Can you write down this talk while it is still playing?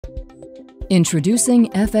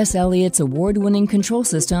Introducing FS-Elliott's award-winning control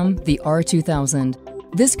system, the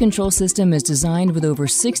R2000. This control system is designed with over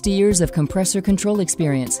 60 years of compressor control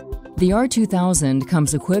experience. The R2000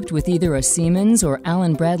 comes equipped with either a Siemens or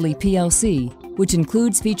Allen Bradley PLC, which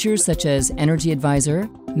includes features such as Energy Advisor,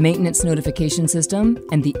 Maintenance Notification System,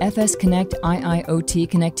 and the FS Connect IIoT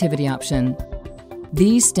connectivity option.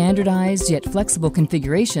 These standardized yet flexible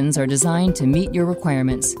configurations are designed to meet your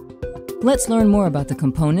requirements. Let's learn more about the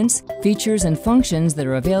components, features, and functions that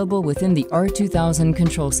are available within the R2000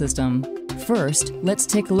 control system. First, let's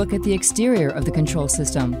take a look at the exterior of the control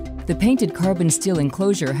system. The painted carbon steel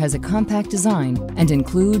enclosure has a compact design and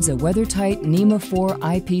includes a weather-tight NEMA 4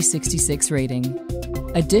 IP66 rating.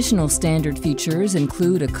 Additional standard features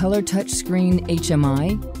include a color touchscreen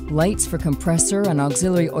HMI, lights for compressor and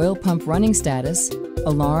auxiliary oil pump running status,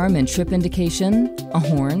 alarm and trip indication, a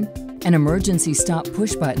horn, an emergency stop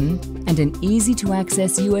push button, and an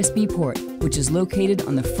easy-to-access USB port, which is located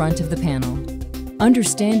on the front of the panel.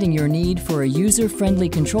 Understanding your need for a user-friendly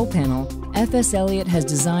control panel, FS-Elliott has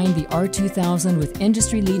designed the R2000 with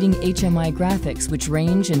industry-leading HMI graphics which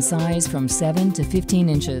range in size from 7 to 15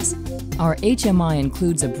 inches. Our HMI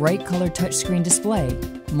includes a bright color touchscreen display,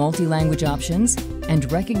 multi-language options,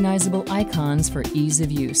 and recognizable icons for ease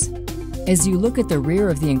of use. As you look at the rear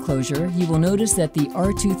of the enclosure, you will notice that the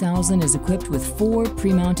R2000 is equipped with 4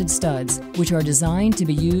 pre-mounted studs, which are designed to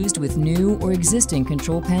be used with new or existing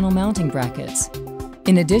control panel mounting brackets.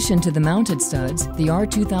 In addition to the mounted studs, the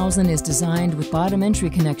R2000 is designed with bottom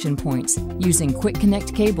entry connection points, using quick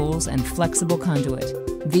connect cables and flexible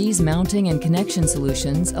conduit. These mounting and connection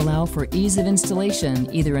solutions allow for ease of installation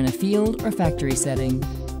either in a field or factory setting.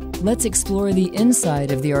 Let's explore the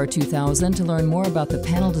inside of the R2000 to learn more about the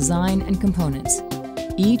panel design and components.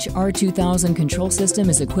 Each R2000 control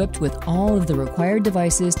system is equipped with all of the required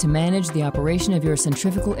devices to manage the operation of your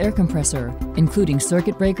centrifugal air compressor, including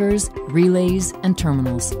circuit breakers, relays, and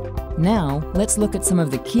terminals. Now, let's look at some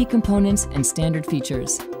of the key components and standard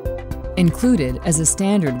features. Included as a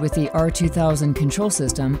standard with the R2000 control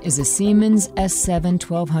system is a Siemens S7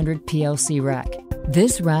 1200 PLC rack.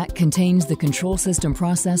 This rack contains the control system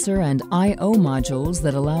processor and I/O modules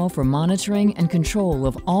that allow for monitoring and control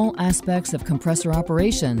of all aspects of compressor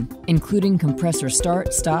operation, including compressor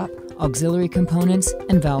start, stop, auxiliary components,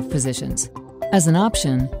 and valve positions. As an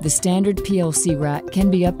option, the standard PLC rack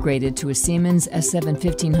can be upgraded to a Siemens S7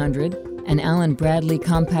 1500, an Allen Bradley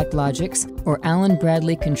Compact Logix, or Allen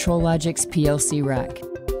Bradley Control Logix PLC rack.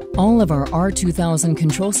 All of our R2000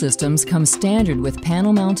 control systems come standard with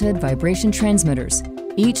panel-mounted vibration transmitters.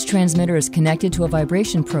 Each transmitter is connected to a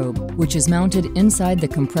vibration probe, which is mounted inside the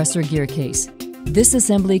compressor gear case. This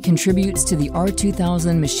assembly contributes to the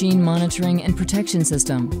R2000 machine monitoring and protection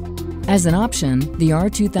system. As an option, the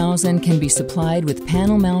R2000 can be supplied with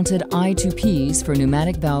panel-mounted I2Ps for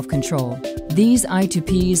pneumatic valve control. These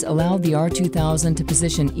I2Ps allow the R2000 to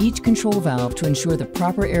position each control valve to ensure the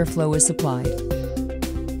proper airflow is supplied.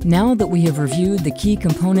 Now that we have reviewed the key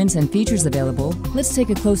components and features available, let's take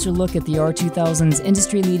a closer look at the R2000's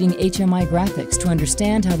industry-leading HMI graphics to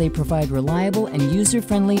understand how they provide reliable and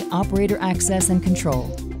user-friendly operator access and control.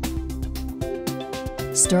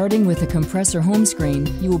 Starting with the compressor home screen,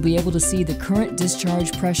 you will be able to see the current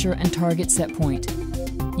discharge pressure and target set point.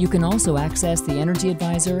 You can also access the Energy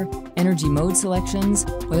Advisor, energy mode selections,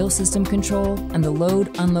 oil system control, and the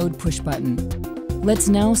load/unload push button. Let's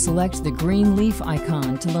now select the green leaf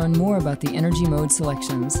icon to learn more about the energy mode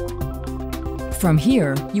selections. From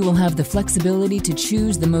here, you will have the flexibility to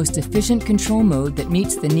choose the most efficient control mode that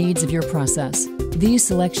meets the needs of your process. These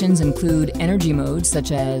selections include energy modes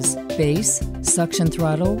such as base, suction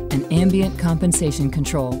throttle, and ambient compensation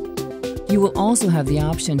control. You will also have the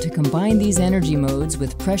option to combine these energy modes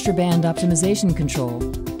with pressure band optimization control,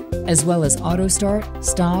 as well as auto start,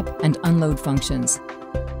 stop, and unload functions.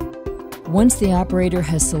 Once the operator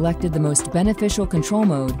has selected the most beneficial control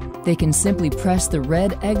mode, they can simply press the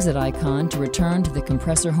red exit icon to return to the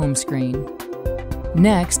compressor home screen.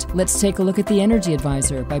 Next, let's take a look at the Energy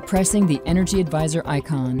Advisor by pressing the Energy Advisor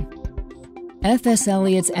icon.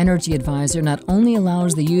 FS-Elliott's Energy Advisor not only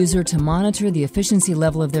allows the user to monitor the efficiency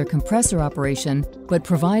level of their compressor operation, but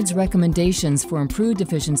provides recommendations for improved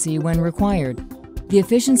efficiency when required. The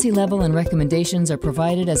efficiency level and recommendations are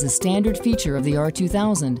provided as a standard feature of the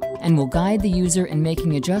R2000 and will guide the user in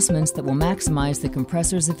making adjustments that will maximize the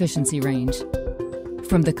compressor's efficiency range.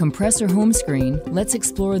 From the compressor home screen, let's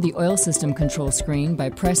explore the oil system control screen by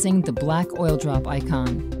pressing the black oil drop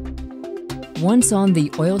icon. Once on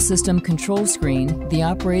the oil system control screen, the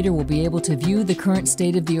operator will be able to view the current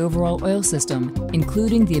state of the overall oil system,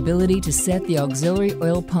 including the ability to set the auxiliary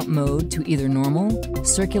oil pump mode to either normal,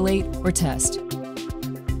 circulate, or test.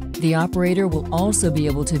 The operator will also be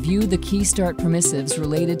able to view the key start permissives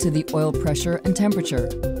related to the oil pressure and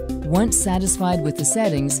temperature. Once satisfied with the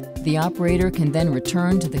settings, the operator can then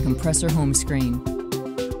return to the compressor home screen.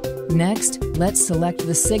 Next, let's select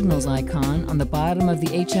the Signals icon on the bottom of the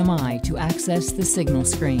HMI to access the Signal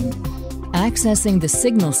screen. Accessing the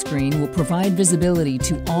Signal screen will provide visibility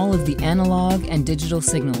to all of the analog and digital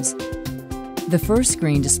signals. The first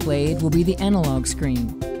screen displayed will be the analog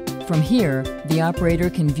screen. From here, the operator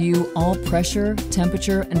can view all pressure,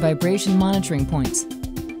 temperature, and vibration monitoring points.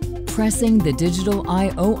 Pressing the digital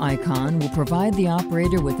I/O icon will provide the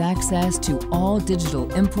operator with access to all digital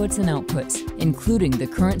inputs and outputs, including the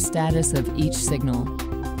current status of each signal.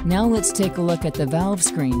 Now let's take a look at the valve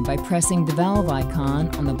screen by pressing the valve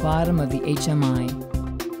icon on the bottom of the HMI.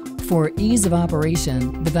 For ease of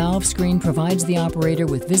operation, the valve screen provides the operator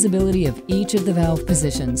with visibility of each of the valve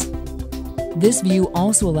positions. This view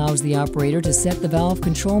also allows the operator to set the valve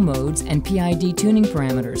control modes and PID tuning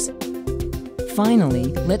parameters.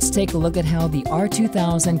 Finally, let's take a look at how the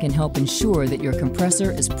R2000 can help ensure that your compressor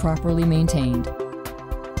is properly maintained.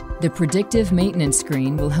 The predictive maintenance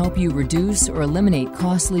screen will help you reduce or eliminate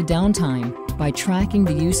costly downtime by tracking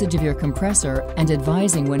the usage of your compressor and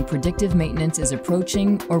advising when predictive maintenance is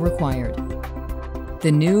approaching or required.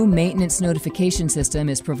 The new maintenance notification system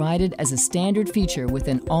is provided as a standard feature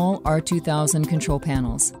within all R2000 control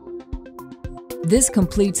panels. This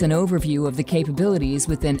completes an overview of the capabilities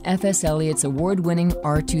within FS-Elliott's award-winning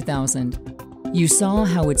R2000. You saw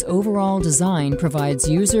how its overall design provides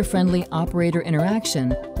user-friendly operator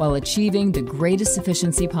interaction while achieving the greatest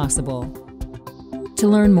efficiency possible. To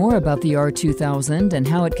learn more about the R2000 and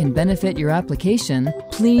how it can benefit your application,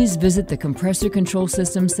 please visit the Compressor Control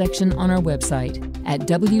System section on our website at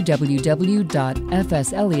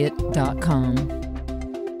www.fselliott.com.